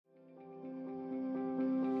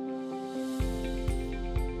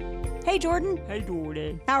Hey, Jordan. Hey,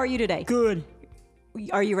 Jordan. How are you today? Good.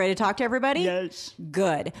 Are you ready to talk to everybody? Yes.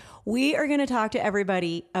 Good. We are going to talk to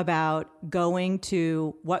everybody about going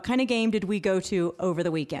to, what kind of game did we go to over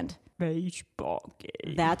the weekend? Baseball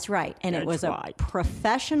game. That's right. And it was right. a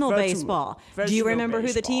professional baseball. Do you remember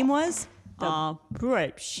who the team was?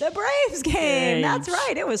 Braves. The Braves game. Braves. That's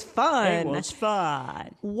right. It was fun. It was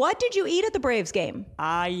fun. What did you eat at the Braves game?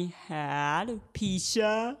 I had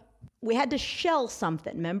pizza. We had to shell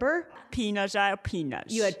something, remember? Peanuts. I had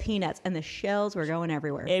peanuts. You had peanuts, and the shells were going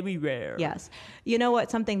everywhere. everywhere. Yes. You know what?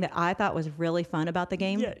 Something that I thought was really fun about the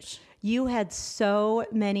game? Yes. You had so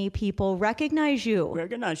many people recognize you.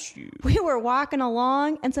 Recognize you. We were walking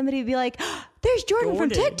along, and somebody would be like, there's Jordan from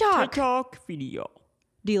TikTok. TikTok video.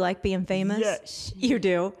 Do you like being famous? Yes. You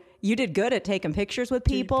do. You did good at taking pictures with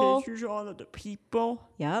people. Take pictures of the people.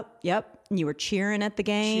 Yep. And you were cheering at the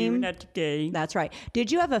game. Cheering at the game. That's right.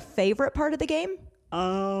 Did you have a favorite part of the game?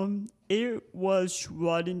 It was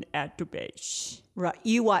running at the base. Right.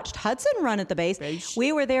 You watched Hudson run at the base.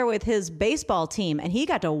 We were there with his baseball team, and he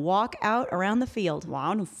got to walk out around the field.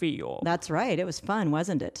 Around the field. That's right. It was fun,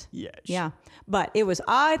 wasn't it? Yes. Yeah. But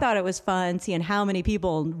I thought it was fun seeing how many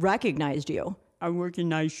people recognized you. I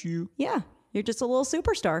recognize you. Yeah. You're just a little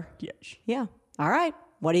superstar. Yes. Yeah. All right.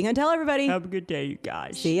 What are you going to tell everybody? Have a good day, you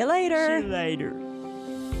guys. See you later. See you later.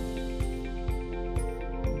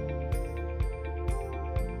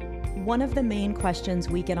 One of the main questions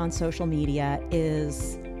we get on social media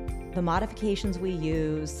is the modifications we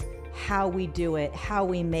use, how we do it, how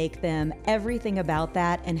we make them, everything about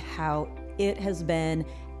that, and how it has been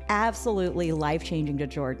absolutely life-changing to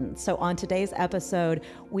Jordan. So on today's episode,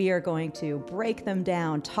 we are going to break them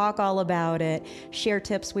down, talk all about it, share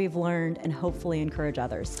tips we've learned, and hopefully encourage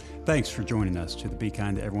others. Thanks for joining us to the Be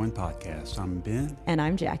Kind to Everyone podcast. I'm Ben. And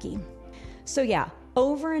I'm Jackie. So yeah,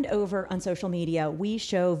 over and over on social media, we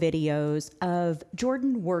show videos of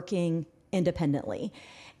Jordan working independently.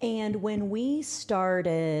 And when we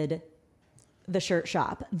started the shirt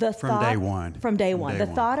shop, From day one, the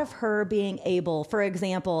thought of her being able, for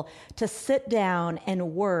example, to sit down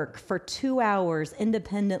and work for 2 hours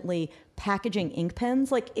independently packaging ink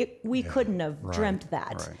pens, we couldn't have dreamt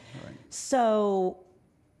that. Right. So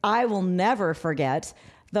I will never forget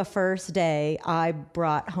the first day I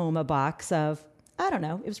brought home a box of, I don't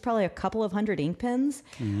know, it was probably a couple of hundred ink pens.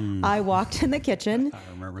 I walked in the kitchen. I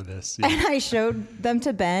remember this. Yeah. And I showed them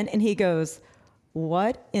to Ben, and he goes,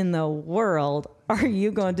 what in the world are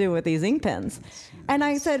you going to do with these ink pens? And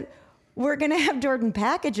I said, we're going to have Jordan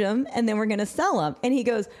package them, and then we're going to sell them. And he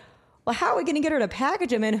goes, well, how are we going to get her to package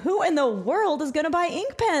them? And who in the world is going to buy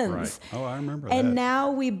ink pens? Right. Oh, I remember that. And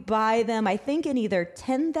now we buy them, I think, in either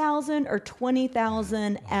 10,000 or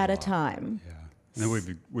 20,000 at a time. Yeah. And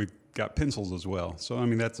then we've got pencils as well. So, I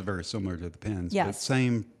mean, that's very similar to the pens. Yes. But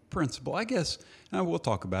same principle, I guess. We'll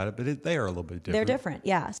talk about it, but they are a little bit different. They're different,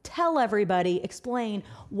 yes. Tell everybody, explain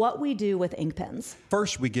what we do with ink pens.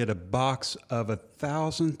 First, we get a box of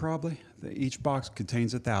 1,000 probably. Each box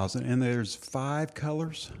contains 1,000, and there's 5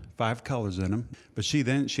 colors in them. But she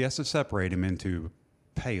has to separate them into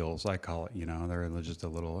pails, I call it. They're just a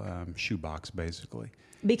little shoebox, basically.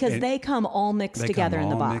 Because they come all mixed together in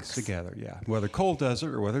the box. They come all mixed together, yeah. Whether Cole does it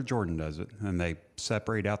or whether Jordan does it, and they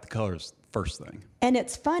separate out the colors first thing. And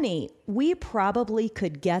it's funny, we probably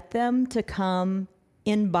could get them to come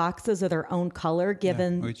in boxes of their own color,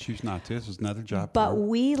 given... we choose not to. This is another job. But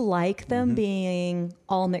we like them being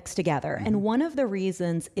all mixed together. And one of the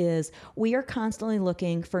reasons is we are constantly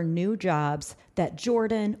looking for new jobs that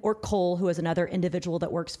Jordan or Cole, who is another individual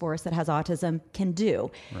that works for us that has autism, can do.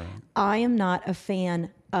 Right. I am not a fan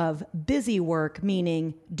of busy work,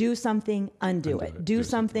 meaning do something, undo it. Do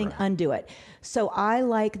something, right. Undo it. So I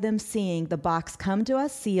like them seeing the box come to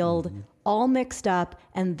us sealed, all mixed up,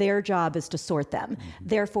 and their job is to sort them.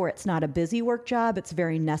 Therefore, it's not a busy work job. It's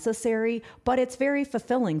very necessary, but it's very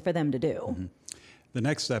fulfilling for them to do. The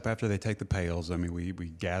next step after they take the pails, we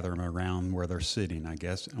gather them around where they're sitting, I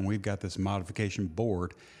guess, and we've got this modification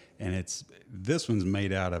board, and this one's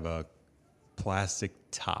made out of a plastic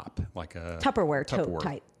top, like a Tupperware tote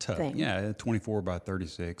type thing. Yeah, 24 by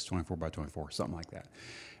 36, 24 by 24, something like that.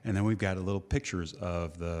 And then we've got little pictures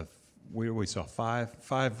of we saw five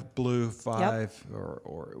blue, 5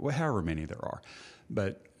 or however many there are.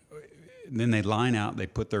 But then they line out, they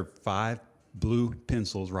put their 5 blue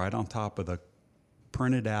pencils right on top of the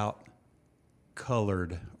printed out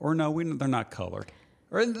colored, or no, they're not colored.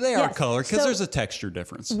 Or they are colored because there's a texture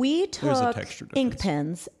difference. We took ink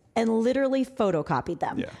pens and literally photocopied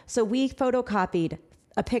them. Yeah. So we photocopied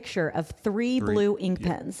a picture of three blue ink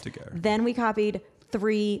pens. Together. Then we copied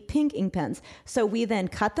 3 pink ink pens. So we then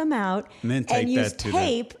cut them out And then take use that to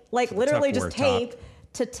tape, like literally just Tupperware tape top.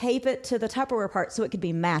 to tape it to the Tupperware part so it could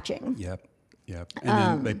be matching. Yep. And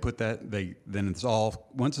then they put that. Then it's all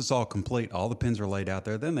once it's all complete. All the pins are laid out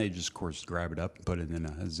there. Then they just, of course, grab it up and put it in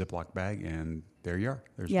a Ziploc bag, and there you are.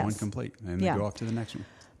 There's Yes. one complete, and Yeah. they go off to the next one.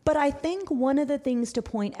 But I think one of the things to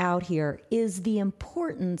point out here is the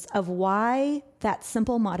importance of why that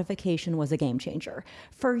simple modification was a game changer.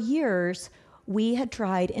 For years, we had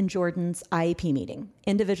tried in Jordan's IEP meeting,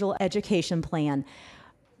 individual education plan,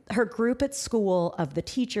 her group at school of the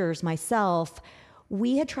teachers, myself,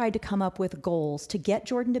 we had tried to come up with goals to get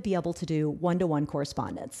Jordan to be able to do one-to-one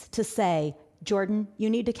correspondence, to say, Jordan, you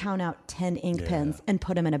need to count out 10 ink pens and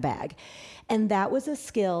put them in a bag. And that was a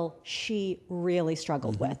skill she really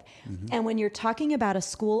struggled with. And when you're talking about a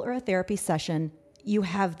school or a therapy session, you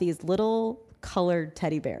have these little colored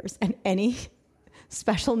teddy bears. And any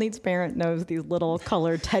special needs parent knows these little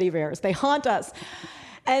colored teddy bears. They haunt us.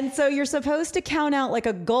 And so you're supposed to count out, like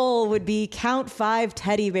a goal would be count 5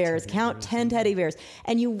 teddy bears, count 10 teddy bears.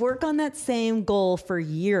 And you work on that same goal for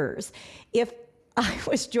years. If I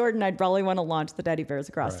was Jordan, I'd probably want to launch the teddy bears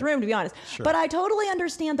across the room, to be honest. Sure. But I totally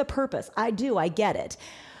understand the purpose. I do. I get it.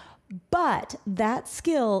 But that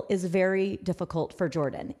skill is very difficult for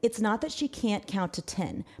Jordan. It's not that she can't count to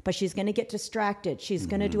 10, but she's going to get distracted. She's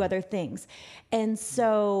going to do other things. And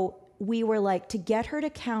so we were like, to get her to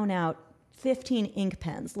count out 15 ink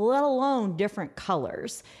pens, let alone different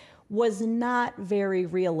colors, was not very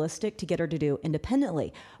realistic to get her to do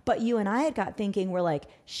independently. But you and I had got thinking, we're like,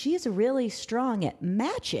 she's really strong at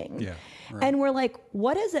matching. Yeah, right. And we're like,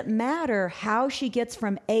 what does it matter how she gets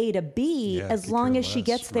from A to B Yeah, as could long care as she less,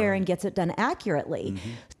 gets there right. and gets it done accurately?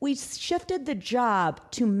 We shifted the job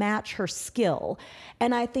to match her skill.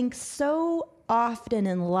 And I think so often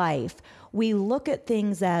in life, we look at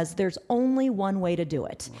things as there's only one way to do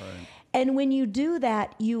it. Right. And when you do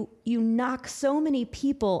that, you knock so many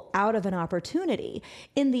people out of an opportunity.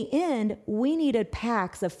 In the end, we needed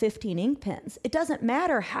packs of 15 ink pens. It doesn't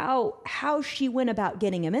matter how she went about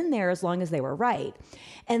getting them in there as long as they were right.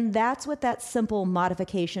 And that's what that simple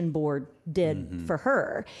modification board did for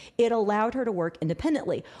her. It allowed her to work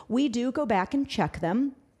independently. We do go back and check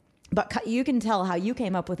them, but you can tell how you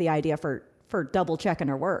came up with the idea for double checking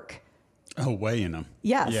her work. Oh, weighing them.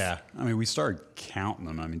 Yes. Yeah. I mean, we started counting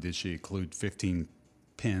them. I mean, did she include 15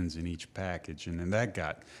 pins in each package? And then that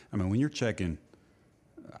got, I mean, when you're checking,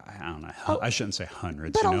 I don't know, I shouldn't say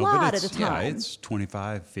hundreds, but a lot it's, at a time. Yeah, it's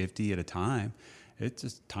 25, 50 at a time. It's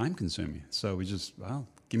just time consuming. So we just, well,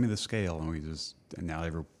 give me the scale. And now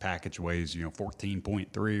every package weighs, 14.3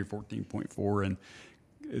 or 14.4. And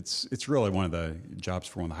it's really one of the jobs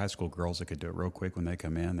for one of the high school girls that could do it real quick when they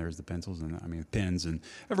come in. There's the pencils and pens, and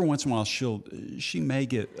every once in a while she may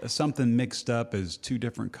get something mixed up as 2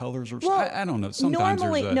 different colors or I don't know. Sometimes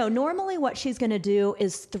normally what she's going to do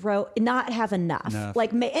is not have enough.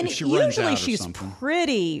 Like, and If she runs usually out or she's something.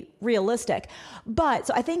 pretty realistic. But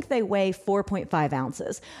so I think they weigh 4.5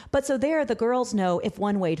 ounces. But so there, the girls know if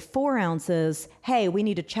one weighed 4 ounces, hey, we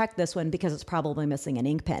need to check this one because it's probably missing an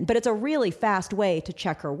ink pen. But it's a really fast way to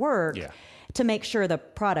check her work. Yeah. To make sure the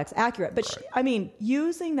product's accurate. But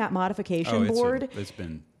using that modification board, it's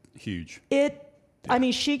been huge.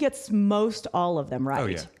 she gets most all of them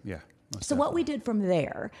right. Oh yeah. Most So what we did from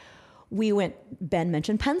there, Ben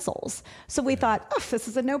mentioned pencils. So we thought, this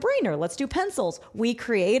is a no-brainer. Let's do pencils. We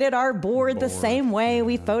created our board the same way.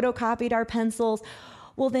 We photocopied our pencils.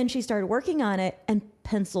 Well, then she started working on it, and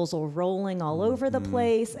pencils were rolling all over the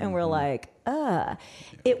place. And we're like,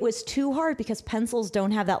 It was too hard because pencils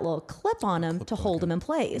don't have that little clip on them to hold them in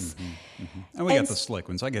place. And we got the slick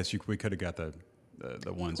ones. I guess we could have got the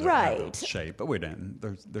ones that have the shape, but we didn't.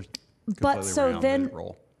 They're But so round, then, they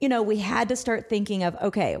roll. we had to start thinking of,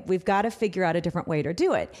 okay, we've got to figure out a different way to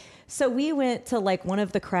do it. So we went to like one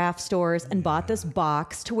of the craft stores and bought this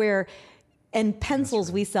box to where, and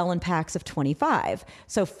pencils we sell in packs of 25,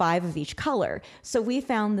 so 5 of each color. So we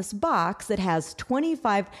found this box that has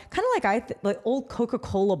 25, kind of like old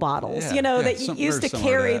Coca-Cola bottles, that you used to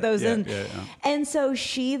carry those in. Yeah. And so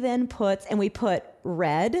she then we put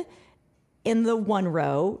red in the one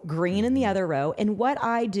row, green in the other row. And what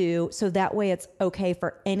I do, so that way it's okay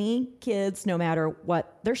for any kids, no matter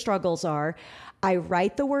what their struggles are, I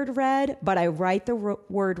write the word red, but I write the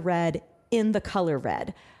word red in the color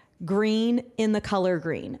red. Green in the color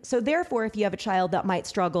green. So therefore, if you have a child that might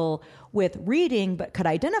struggle with reading but could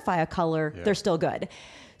identify a color, they're still good.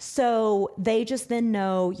 So they just then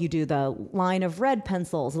know you do the line of red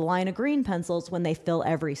pencils, the line of green pencils. When they fill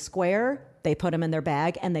every square, they put them in their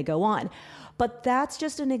bag and they go on. But that's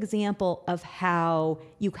just an example of how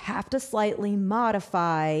you have to slightly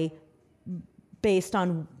modify based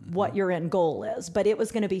on what your end goal is. But it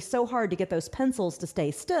was going to be so hard to get those pencils to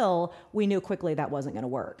stay still, we knew quickly that wasn't going to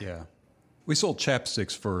work. Yeah. We sold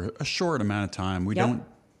chapsticks for a short amount of time. We don't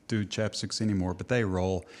do chapsticks anymore, but they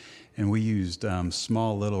roll. And we used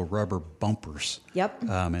small little rubber bumpers. Yep.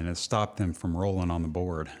 And it stopped them from rolling on the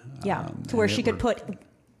board. Yeah, to where she could put,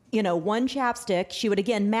 one chapstick. She would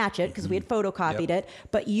again match it because we had photocopied it,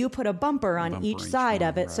 but you put a bumper on each side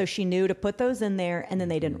of it, so she knew to put those in there, and then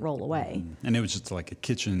they didn't roll away. And it was just like a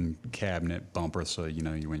kitchen cabinet bumper, so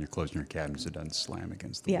when you're closing your cabinets, it doesn't slam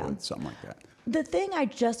against the wood, something like that. The thing I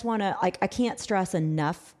just want to, I can't stress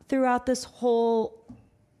enough throughout this whole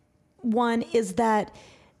one is that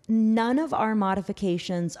none of our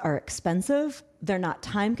modifications are expensive. They're not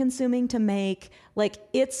time consuming to make. Like,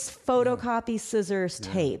 it's photocopy, scissors,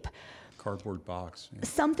 tape. Cardboard box. Yeah.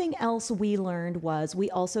 Something else we learned was we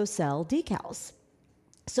also sell decals.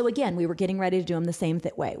 So again, we were getting ready to do them the same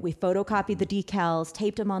way. We photocopied the decals,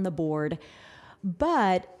 taped them on the board,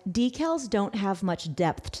 but decals don't have much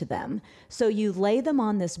depth to them. So you lay them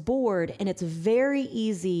on this board and it's very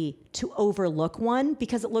easy to overlook one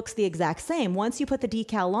because it looks the exact same. Once you put the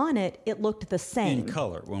decal on it, it looked the same. In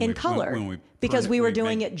color. Because we were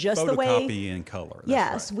doing it just the way. Photocopy in color. That's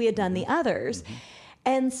yes, right. We had done the others.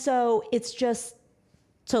 And so it's just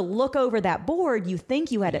to look over that board, you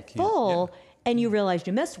think you had it full, and you realized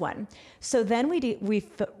you missed one. So then we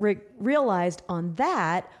realized on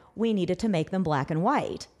that we needed to make them black and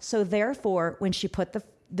white. So therefore, when she put the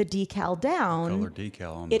decal down, color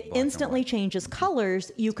decal on it instantly changes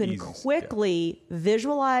colors. You can quickly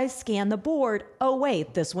visualize, scan the board. Oh,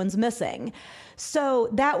 wait, this one's missing. So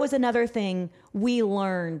that was another thing we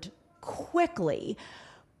learned quickly.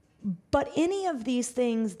 But any of these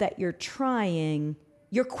things that you're trying,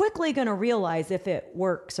 you're quickly going to realize if it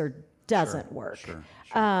works or doesn't work.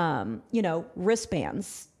 Sure.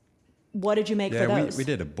 Wristbands. What did you make for those? We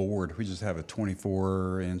did a board. We just have a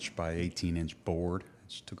 24-inch by 18-inch board.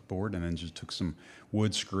 Just took a board and then just took some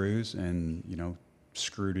wood screws and,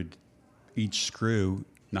 screwed each screw,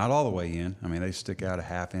 not all the way in. I mean, they stick out a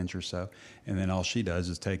half inch or so. And then all she does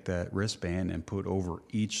is take that wristband and put over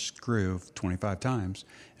each screw 25 times.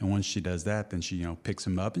 And once she does that, then she, picks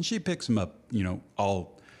them up. And she picks them up,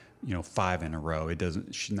 all 5 in a row.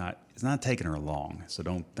 It's not taking her long. So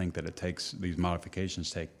don't think that these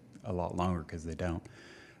modifications take a lot longer, because they don't.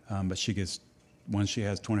 But once she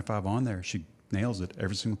has 25 on there, she nails it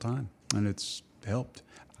every single time, and it's helped.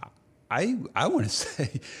 I want to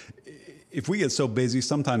say, if we get so busy,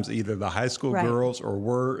 sometimes either the high school girls or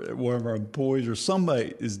one of our employees or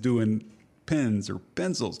somebody is doing pens or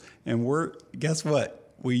pencils, and guess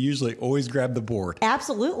what? We usually always grab the board.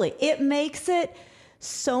 Absolutely. It makes it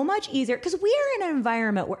so much easier because we are in an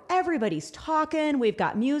environment where everybody's talking, we've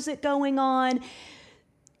got music going on.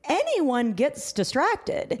 Anyone gets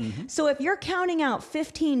distracted. So if you're counting out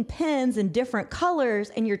 15 pens in different colors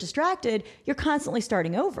and you're distracted, you're constantly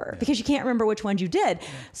starting over because you can't remember which ones you did.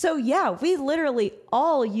 So we literally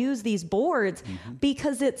all use these boards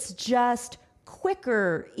because it's just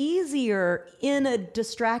quicker, easier in a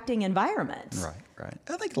distracting environment. Right.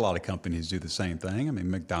 I think a lot of companies do the same thing. I mean,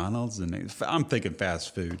 McDonald's, and I'm thinking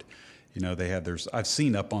fast food. They have I've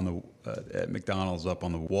seen up on at McDonald's up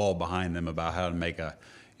on the wall behind them about how to make a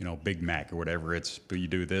Big Mac or whatever. But you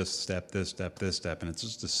do this step, and it's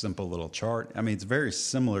just a simple little chart. I mean, it's very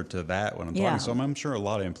similar to that when I'm talking. So I'm sure a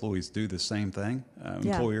lot of employees do the same thing.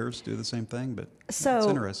 Employers do the same thing, but it's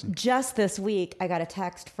interesting. Just this week, I got a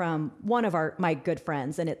text from one of my good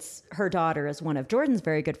friends, and it's her daughter is one of Jordan's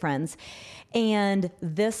very good friends. And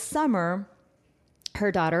this summer,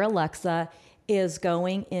 her daughter, Alexa, is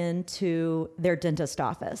going into their dentist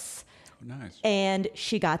office. Nice. And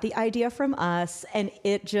she got the idea from us, and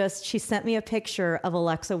she sent me a picture of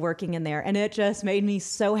Alexa working in there, and it just made me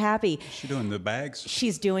so happy. Is she doing the bags?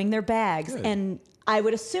 She's doing their bags. Good. And I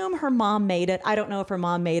would assume her mom made it. I don't know if her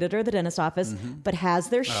mom made it or the dentist office, but has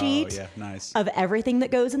their sheet of everything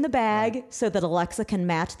that goes in the bag so that Alexa can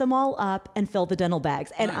match them all up and fill the dental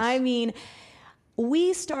bags. And I mean,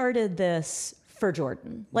 we started this for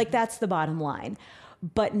Jordan. Like, that's the bottom line.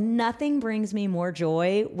 But nothing brings me more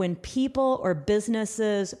joy when people or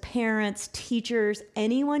businesses, parents, teachers,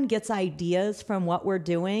 anyone gets ideas from what we're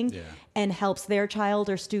doing and helps their child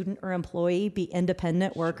or student or employee be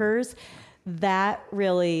independent workers. That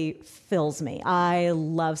really fills me. I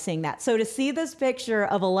love seeing that. So to see this picture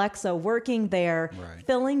of Alexa working there,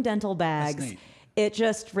 filling dental bags, it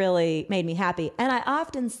just really made me happy. And I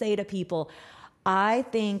often say to people, I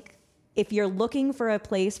think if you're looking for a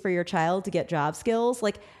place for your child to get job skills,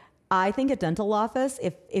 like, I think a dental office,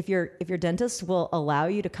 if your dentist will allow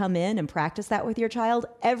you to come in and practice that with your child,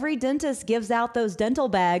 every dentist gives out those dental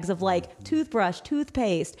bags of like toothbrush,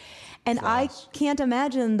 toothpaste. And I can't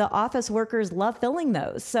imagine the office workers love filling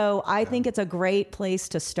those. So I think it's a great place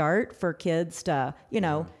to start for kids to,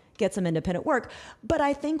 get some independent work. But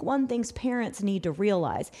I think one thing parents need to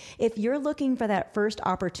realize, if you're looking for that first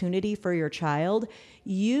opportunity for your child,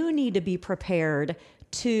 you need to be prepared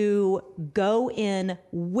to go in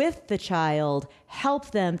with the child,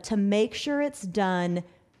 help them to make sure it's done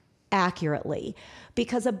accurately.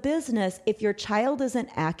 Because a business, if your child isn't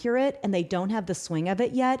accurate and they don't have the swing of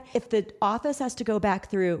it yet, if the office has to go back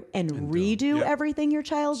through and redo everything your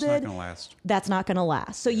child did, not gonna last. That's not going to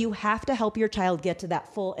last. So you have to help your child get to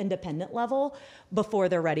that full independent level before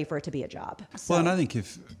they're ready for it to be a job. So. Well, and I think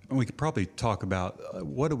if we could probably talk about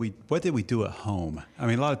what did we do at home? I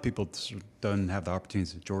mean, a lot of people don't have the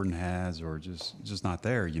opportunities that Jordan has, or just not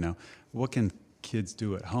there. What can kids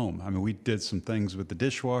do at home? I mean, we did some things with the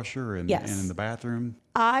dishwasher and in the bathroom.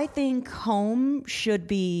 I think home should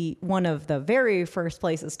be one of the very first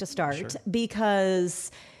places to start because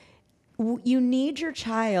you need your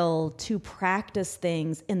child to practice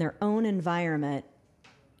things in their own environment,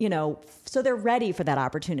 so they're ready for that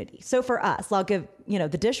opportunity. So for us, I'll give, the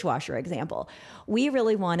dishwasher example. We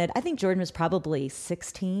really wanted, I think Jordan was probably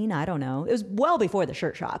 16. I don't know. It was well before the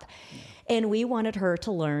shirt shop. And we wanted her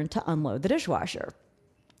to learn to unload the dishwasher.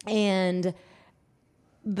 And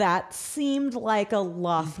that seemed like a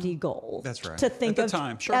lofty goal. That's right. To think at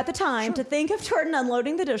the time, to think of Jordan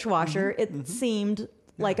unloading the dishwasher, it seemed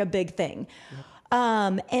like a big thing.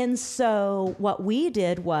 And so what we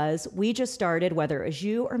did was we just started, whether it was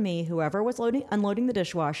you or me, whoever was unloading the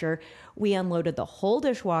dishwasher, we unloaded the whole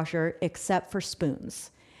dishwasher except for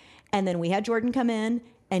spoons. And then we had Jordan come in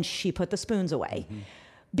and she put the spoons away.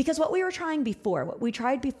 Because what we tried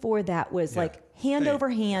before that was like hand over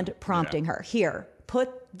hand prompting her. Here, put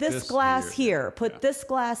this glass here, put this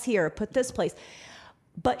glass here, put this place.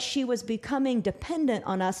 But she was becoming dependent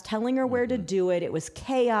on us telling her where to do it. It was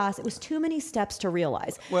chaos. It was too many steps to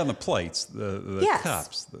realize. Well, and the plates, the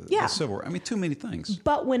cups, the silverware. I mean, too many things.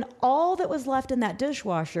 But when all that was left in that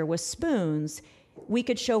dishwasher was spoons, we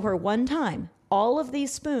could show her one time, all of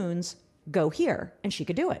these spoons go here, and she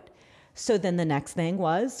could do it. So then the next thing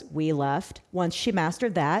was once she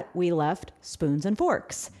mastered that, we left spoons and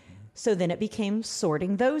forks. So then it became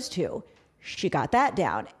sorting those two. She got that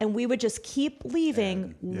down. And we would just keep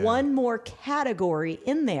leaving one more category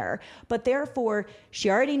in there. But therefore, she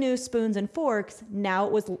already knew spoons and forks. Now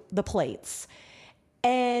it was the plates.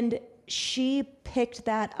 And she picked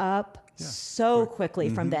that up so quickly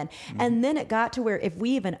from then. And then it got to where if we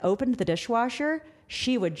even opened the dishwasher,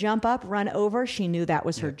 she would jump up, run over. She knew that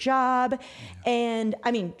was her job. And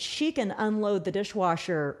I mean, she can unload the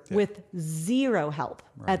dishwasher with zero help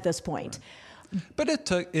at this point. But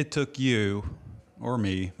it took you, or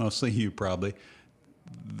me, mostly you probably,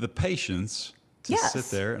 the patience to sit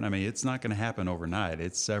there. And I mean, it's not going to happen overnight.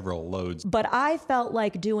 It's several loads. But I felt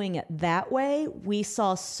like doing it that way, we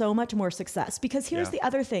saw so much more success. Because here's the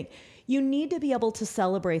other thing. You need to be able to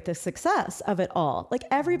celebrate the success of it all. Like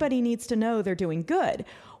everybody needs to know they're doing good.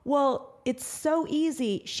 Well, it's so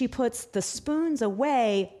easy. She puts the spoons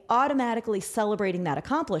away, automatically celebrating that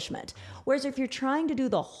accomplishment. Whereas if you're trying to do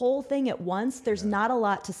the whole thing at once, there's not a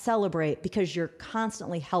lot to celebrate because you're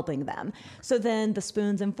constantly helping them. So then the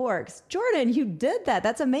spoons and forks, Jordan, you did that.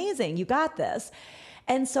 That's amazing. You got this.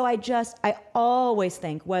 And so I always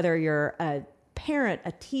think whether you're a parent,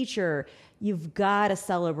 a teacher, you've got to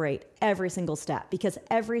celebrate every single step because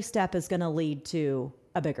every step is going to lead to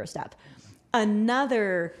a bigger step.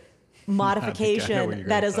 Another modification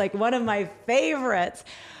that is like one of my favorites.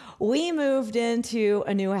 We moved into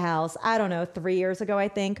a new house, I don't know, 3 years ago, I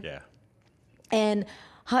think. Yeah. And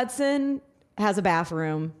Hudson has a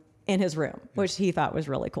bathroom in his room, which he thought was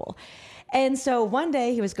really cool. And so one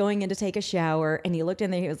day he was going in to take a shower and he looked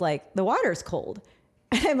in there, he was like, the water's cold.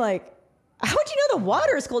 And I'm like, how would you know the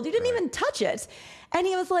water is cold? You didn't even touch it. And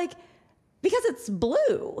he was like, because it's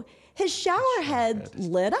blue. His shower head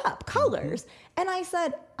lit up colors. And I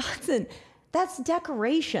said, Hudson, that's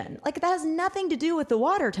decoration. Like that has nothing to do with the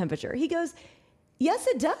water temperature. He goes, yes,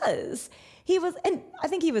 it does. And I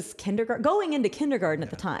think he was going into kindergarten at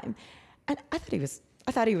the time. And I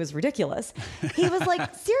thought he was ridiculous. He was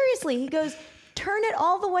like, seriously, he goes, turn it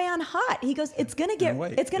all the way on hot. He goes, it's going to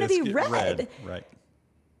be red. Right.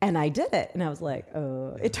 And I did it. And I was like,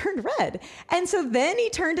 oh, it turned red. And so then he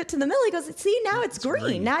turned it to the middle. He goes, see, now it's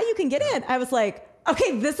green. Now you can get in. I was like,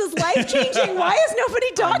 okay, this is life-changing. Why is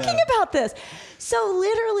nobody talking about this? So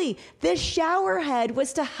literally, this shower head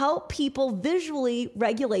was to help people visually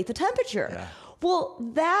regulate the temperature. Yeah. Well,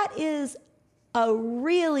 that is a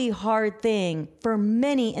really hard thing for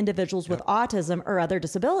many individuals with autism or other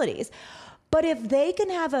disabilities. But if they can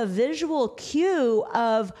have a visual cue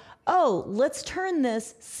of, oh, let's turn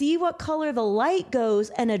this, see what color the light goes,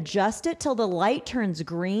 and adjust it till the light turns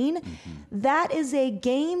green, that is a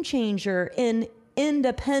game changer in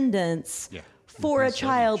independence for a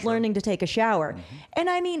child learning to take a shower. And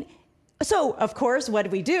I mean, so of course, what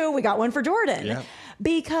did we do? We got one for Jordan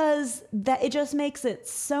because that it just makes it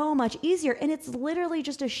so much easier. And it's literally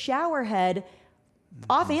just a shower head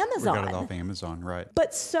off Amazon. We got it off Amazon, right.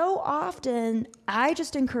 But so often, I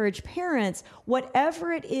just encourage parents,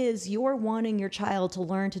 whatever it is you're wanting your child to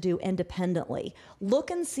learn to do independently, look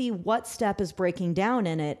and see what step is breaking down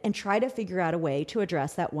in it and try to figure out a way to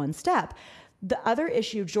address that one step. The other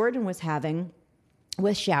issue Jordan was having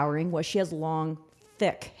with showering was she has long,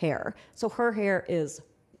 thick hair. So her hair is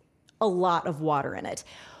a lot of water in it.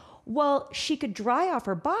 Well, she could dry off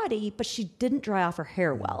her body, but she didn't dry off her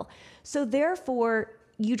hair well. So therefore,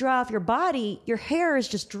 you dry off your body, your hair is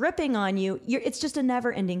just dripping on you. It's just a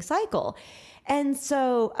never-ending cycle. And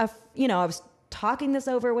so, I was talking this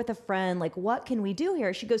over with a friend, like, what can we do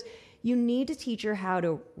here? She goes, you need to teach her how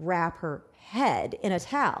to wrap her head in a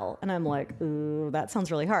towel. And I'm like, ooh, that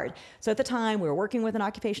sounds really hard. So at the time we were working with an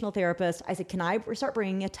occupational therapist. I said, can I start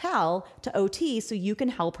bringing a towel to OT so you can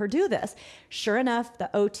help her do this? Sure enough, the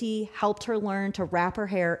OT helped her learn to wrap her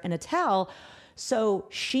hair in a towel. So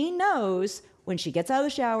she knows when she gets out of the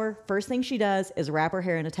shower, first thing she does is wrap her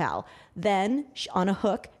hair in a towel. Then on a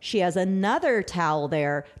hook, she has another towel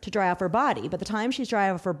there to dry off her body. By the time she's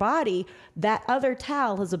drying off her body, that other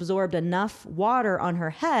towel has absorbed enough water on her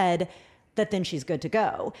head that then she's good to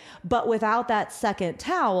go. But without that second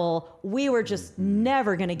towel, we were just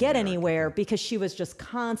never going to get anywhere because she was just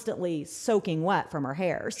constantly soaking wet from her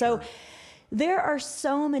hair. So there are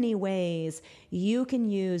so many ways you can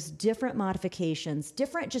use different modifications,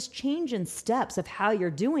 different just change in steps of how you're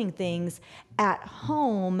doing things at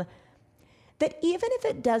home that even if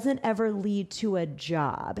it doesn't ever lead to a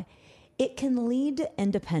job, it can lead to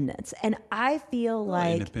independence. And I feel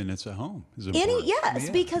like independence at home is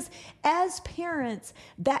important. Because as parents,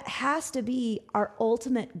 that has to be our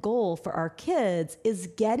ultimate goal for our kids, is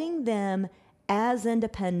getting them as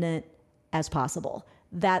independent as possible.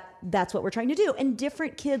 That's what we're trying to do. And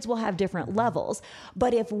different kids will have different levels.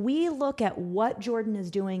 But if we look at what Jordan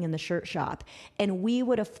is doing in the shirt shop, and we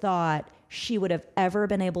would have thought she would have ever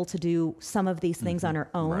been able to do some of these things on her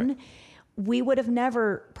own, we would have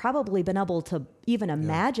never probably been able to even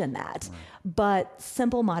imagine that. But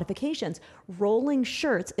simple modifications. Rolling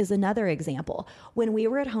shirts is another example. When we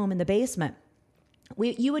were at home in the basement,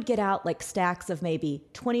 you would get out like stacks of maybe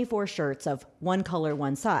 24 shirts of one color,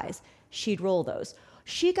 one size. She'd roll those.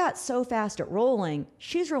 She got so fast at rolling,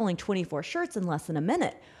 she's rolling 24 shirts in less than a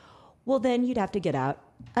minute. Well, then you'd have to get out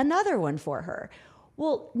another one for her.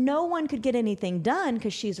 Well, no one could get anything done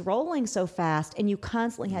because she's rolling so fast, and you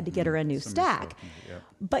constantly had to get her a new stack.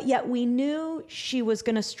 But yet we knew she was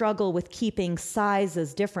going to struggle with keeping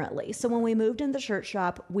sizes differently. So when we moved in the shirt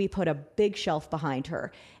shop, we put a big shelf behind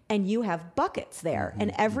her, and you have buckets there.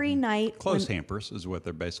 And every night... Clothes hampers is what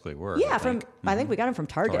they basically were. Yeah, I think we got them from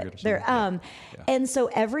Target. And so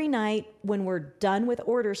every night when we're done with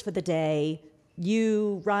orders for the day,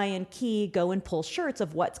 you, Ryan, Key, go and pull shirts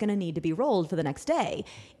of what's going to need to be rolled for the next day.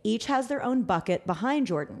 Each has their own bucket behind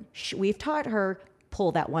Jordan. We've taught her,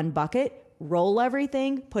 pull that one bucket, roll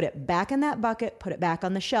everything, put it back in that bucket, put it back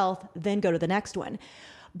on the shelf, then go to the next one.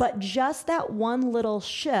 But just that one little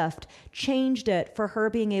shift changed it for her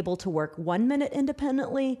being able to work 1 minute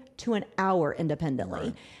independently to an hour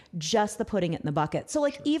independently. Just the putting it in the bucket. So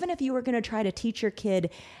even if you were going to try to teach your kid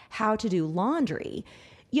how to do laundry,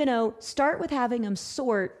 start with having them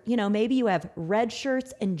sort, maybe you have red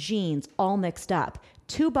shirts and jeans all mixed up.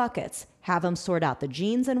 2 buckets, have them sort out the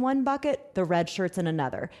jeans in one bucket, the red shirts in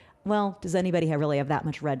another. Well, does anybody really have that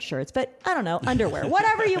much red shirts? But I don't know, underwear,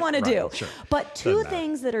 whatever you want to do. Sure. But 2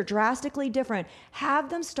 things that are drastically different, have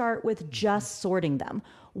them start with just sorting them.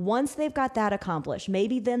 Once they've got that accomplished,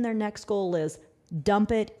 maybe then their next goal is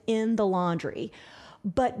dump it in the laundry.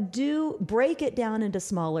 But break it down into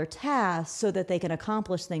smaller tasks so that they can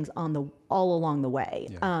accomplish things all along the way.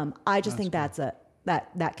 I just think that's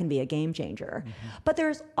that can be a game changer. But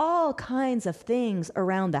there's all kinds of things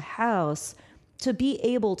around the house to be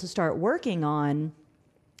able to start working on,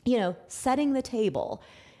 setting the table.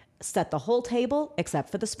 set the whole table except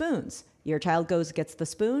for the spoons. Your child goes, gets the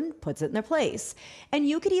spoon, puts it in their place. And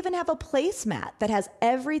you could even have a placemat that has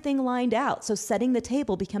everything lined out. So setting the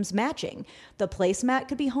table becomes matching. The placemat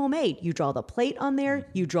could be homemade. You draw the plate on there.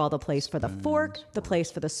 You draw the place for the fork, the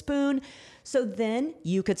place for the spoon. So then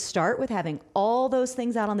you could start with having all those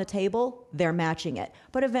things out on the table. They're matching it.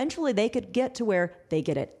 But eventually they could get to where they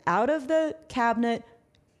get it out of the cabinet,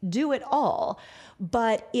 do it all.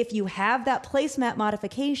 But if you have that placemat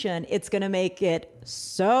modification, it's going to make it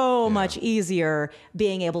so much easier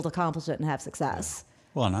being able to accomplish it and have success.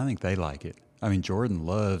 Well, and I think they like it. I mean, Jordan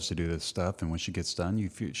loves to do this stuff, and when she gets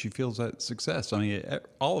done, she feels that success. I mean,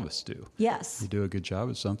 all of us do. Yes. You do a good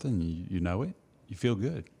job at something, you know it, you feel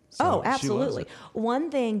good. So absolutely.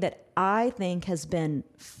 One thing that I think has been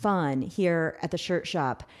fun here at the shirt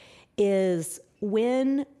shop is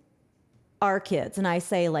when our kids, and I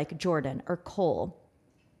say like Jordan or Cole,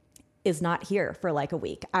 is not here for like a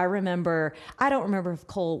week. I don't remember if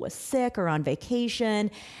Cole was sick or on vacation.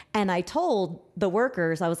 And I told the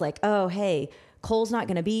workers, I was like, oh, hey, Cole's not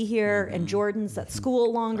going to be here and Jordan's at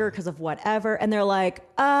school longer because of whatever. And they're like,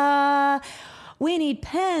 we need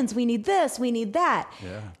pens, we need this, we need that.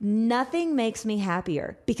 Yeah. Nothing makes me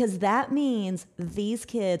happier because that means these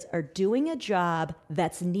kids are doing a job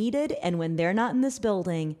that's needed. And when they're not in this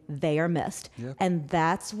building, they are missed. Yep. And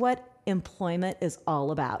that's what employment is all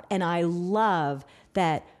about. And I love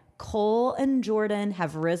that Cole and Jordan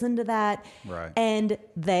have risen to that. Right. And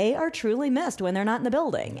they are truly missed when they're not in the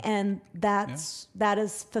building. And that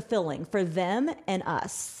is fulfilling for them and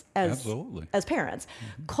us as parents.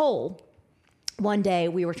 Mm-hmm. Cole, one day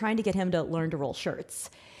we were trying to get him to learn to roll shirts.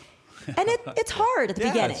 And it's hard at the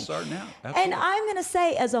beginning. It's starting out. Absolutely. And I'm going to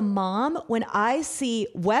say, as a mom, when I see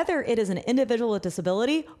whether it is an individual with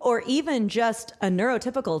disability or even just a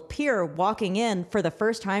neurotypical peer walking in for the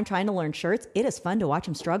first time trying to learn shirts, it is fun to watch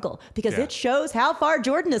him struggle because it shows how far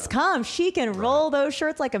Jordan has come. She can roll those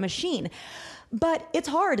shirts like a machine. But it's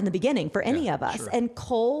hard in the beginning for any of us. Sure. And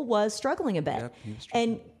Cole was struggling a bit. Yep, he was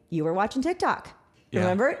struggling. And you were watching TikTok.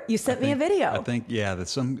 Remember? You sent me a video. I think, that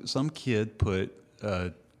some kid put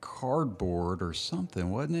cardboard or something,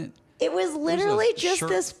 wasn't it? It was literally just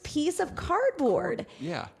this piece of cardboard.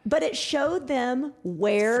 Yeah. But it showed them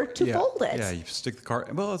where to fold it. Yeah, you stick the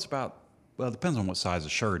card. Well, it depends on what size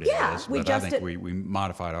of shirt it is. I think we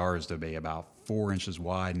modified ours to be about 4 inches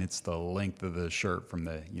wide, and it's the length of the shirt from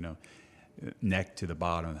the neck to the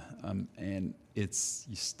bottom. And you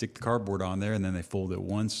stick the cardboard on there, and then they fold it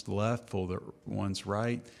once left, fold it once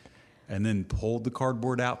right, and then pulled the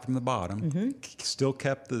cardboard out from the bottom. Mm-hmm. Still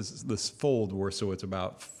kept this fold so it's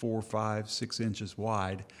about 4, 5, 6 inches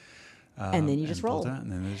wide. And then you just roll.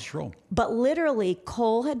 And then they just roll. But literally,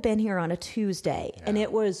 Cole had been here on a Tuesday, and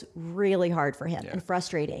it was really hard for him and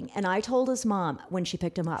frustrating. And I told his mom when she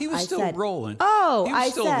picked him up, he was still rolling.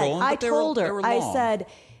 I told her, I said,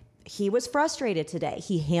 he was frustrated today.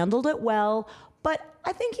 He handled it well, but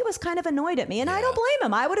I think he was kind of annoyed at me. And I don't blame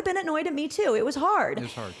him. I would have been annoyed at me too. It was hard.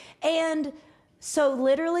 And so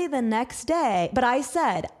literally the next day, but I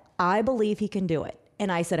said, I believe he can do it.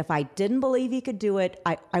 And I said, if I didn't believe he could do it,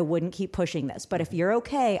 I wouldn't keep pushing this. But if you're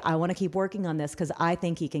okay, I want to keep working on this because I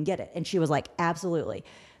think he can get it. And she was like, absolutely.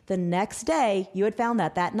 The next day, you had found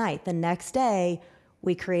that night. The next day,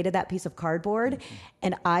 we created that piece of cardboard,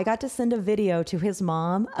 and I got to send a video to his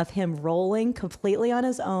mom of him rolling completely on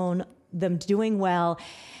his own, them doing well.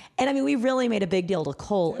 And I mean, we really made a big deal to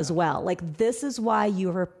Cole as well. Like, this is why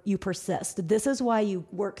you persist. This is why you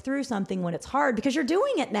work through something when it's hard, because you're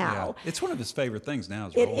doing it now. Yeah. It's one of his favorite things now.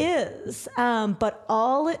 It is. But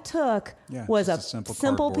all it took was a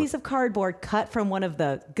simple piece of cardboard cut from one of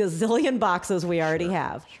the gazillion boxes we already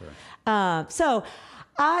have. Sure. So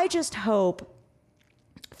I just hope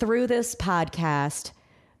through this podcast,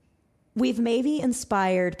 we've maybe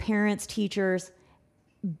inspired parents, teachers,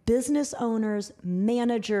 business owners,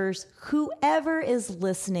 managers, whoever is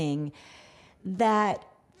listening, that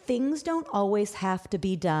things don't always have to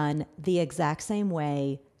be done the exact same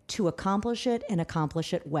way to accomplish it and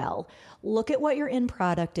accomplish it well. Look at what your end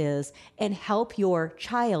product is and help your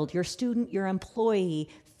child, your student, your employee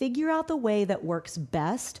figure out the way that works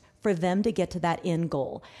best for them to get to that end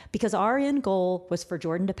goal. Because our end goal was for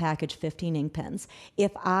Jordan to package 15 ink pens.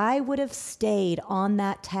 If I would have stayed on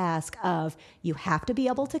that task of you have to be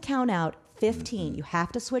able to count out 15, you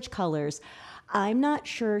have to switch colors, I'm not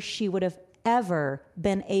sure she would have ever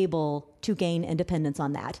been able to gain independence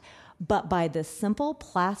on that. But by this simple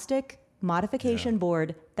plastic modification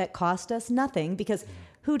board that cost us nothing, because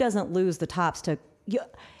who doesn't lose the tops to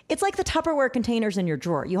it's like the Tupperware containers in your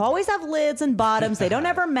drawer. You always have lids and bottoms. They don't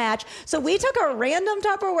ever match. So we took a random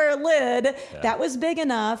Tupperware lid that was big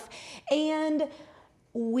enough, and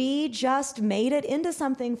we just made it into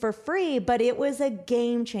something for free, but it was a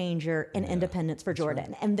game changer in independence for Jordan.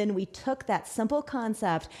 Right. And then we took that simple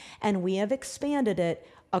concept and we have expanded it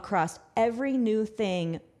across every new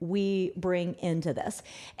thing we bring into this.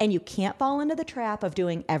 And you can't fall into the trap of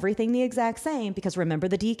doing everything the exact same, because remember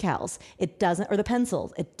the decals, it doesn't, or the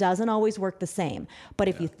pencils, it doesn't always work the same. But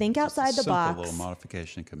if you think outside the box, a little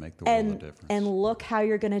modification can make the world of difference. And look how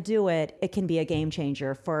you're going to do it, it can be a game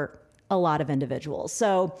changer for a lot of individuals.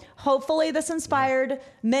 So hopefully this inspired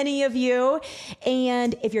many of you.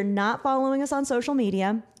 And if you're not following us on social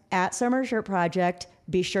media, at Summer Shirt Project,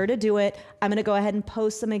 be sure to do it. I'm going to go ahead and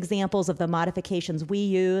post some examples of the modifications we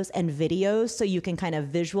use and videos so you can kind of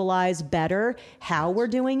visualize better how we're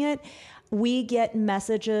doing it. We get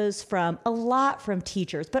messages from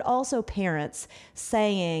teachers, but also parents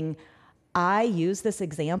saying, I use this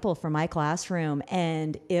example for my classroom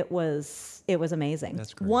and it was amazing.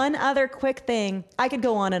 That's great. One other quick thing, I could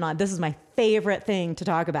go on and on. This is my favorite thing to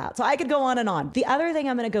talk about. So I could go on and on. The other thing,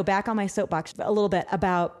 I'm going to go back on my soapbox a little bit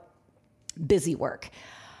about busy work.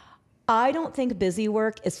 I don't think busy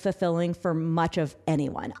work is fulfilling for much of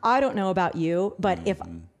anyone. I don't know about you, but if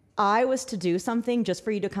I was to do something just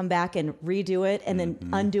for you to come back and redo it and then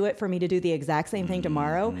undo it for me to do the exact same thing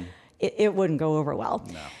tomorrow, it wouldn't go over well.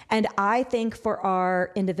 No. And I think for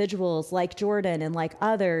our individuals like Jordan and like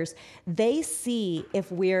others, they see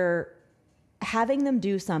if we're having them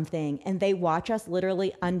do something and they watch us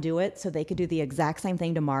literally undo it so they could do the exact same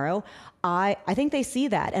thing tomorrow, I think they see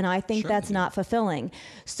that, and I think that's not fulfilling.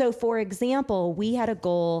 So for example, we had a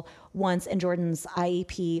goal once in Jordan's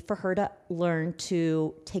IEP for her to learn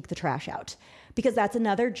to take the trash out, because that's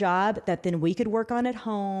another job that then we could work on at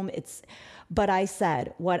home. But I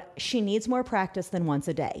said, she needs more practice than once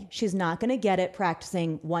a day. She's not going to get it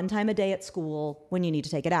practicing one time a day at school when you need to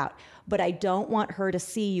take it out. But I don't want her to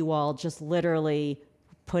see you all just literally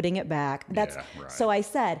putting it back. So I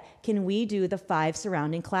said, can we do the 5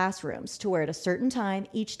 surrounding classrooms to where at a certain time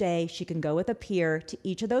each day she can go with a peer to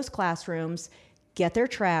each of those classrooms, get their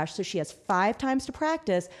trash, so she has 5 times to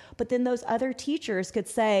practice, but then those other teachers could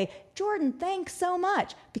say, Jordan, thanks so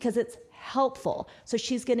much, because it's helpful. So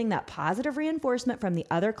she's getting that positive reinforcement from the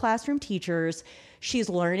other classroom teachers. She's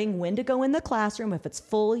learning when to go in the classroom. If it's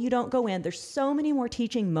full, you don't go in. There's so many more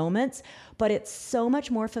teaching moments, but it's so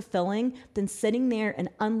much more fulfilling than sitting there and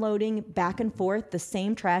unloading back and forth the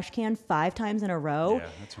same trash can 5 times in a row. Yeah,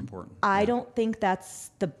 that's important. I don't think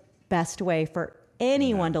that's the best way for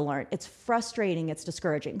anyone to learn. It's frustrating. It's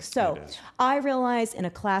discouraging. So I realize in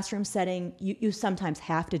a classroom setting, you sometimes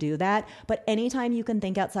have to do that. But anytime you can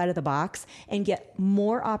think outside of the box and get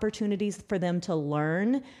more opportunities for them to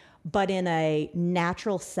learn, but in a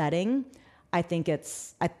natural setting, I think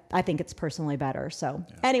it's personally better. So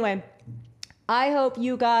anyway, I hope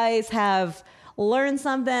you guys have learn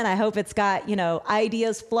something. I hope it's got,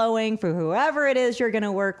 ideas flowing for whoever it is you're going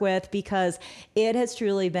to work with, because it has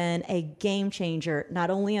truly been a game changer, not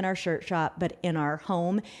only in our shirt shop, but in our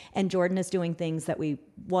home. And Jordan is doing things that we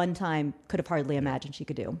one time could have hardly imagined she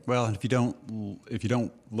could do. Well, and if you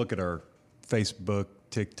don't look at our Facebook,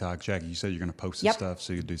 TikTok, Jackie, you said you're going to post some stuff,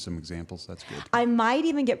 so you do some examples. That's good. I might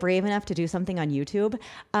even get brave enough to do something on YouTube.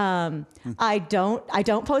 I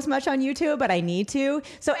don't post much on YouTube, but I need to.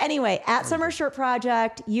 So anyway, at Summer Shirt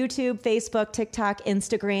Project, YouTube, Facebook, TikTok,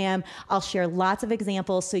 Instagram, I'll share lots of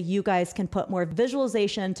examples so you guys can put more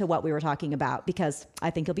visualization to what we were talking about, because I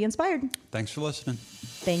think you'll be inspired. Thanks for listening.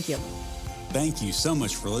 Thank you. Thank you so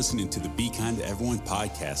much for listening to the Be Kind to Everyone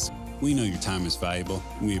podcast. We know your time is valuable,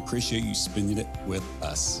 and we appreciate you spending it with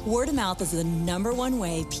us. Word of mouth is the #1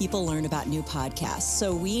 way people learn about new podcasts.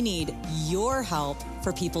 So we need your help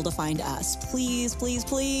for people to find us. Please, please,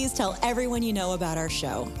 please tell everyone you know about our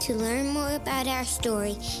show. To learn more about our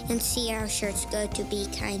story and see our shirts, go to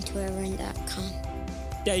BeKindToEveryone.com.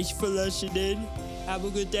 Thanks for listening. Have a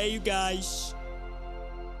good day, you guys.